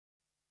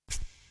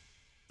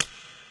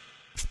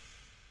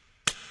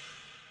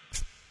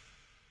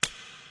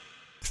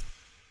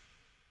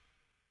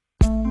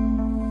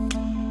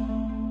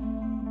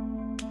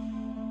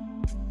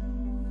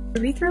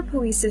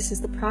Erythropoiesis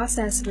is the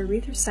process of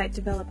erythrocyte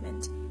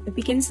development. It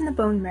begins in the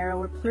bone marrow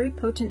where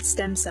pluripotent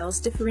stem cells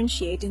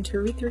differentiate into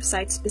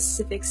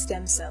erythrocyte-specific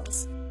stem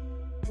cells.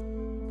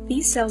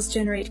 These cells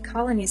generate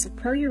colonies of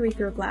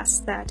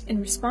prourethroplasms that,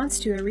 in response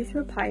to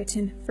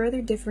erythropoietin,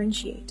 further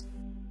differentiate.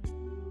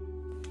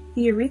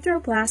 The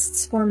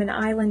erythroblasts form an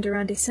island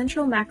around a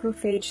central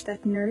macrophage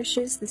that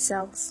nourishes the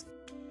cells.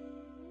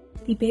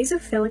 The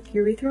basophilic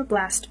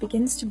erythroblast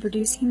begins to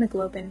produce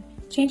hemoglobin,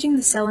 changing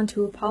the cell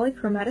into a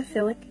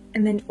polychromatophilic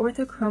and then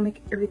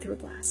orthochromic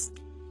erythroblast.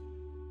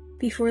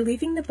 Before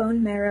leaving the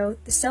bone marrow,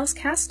 the cells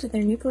cast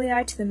their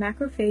nuclei to the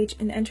macrophage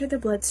and enter the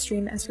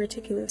bloodstream as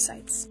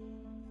reticulocytes.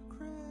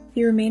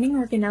 The remaining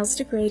organelles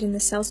degrade and the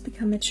cells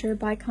become mature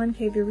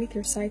biconcave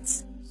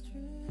erythrocytes.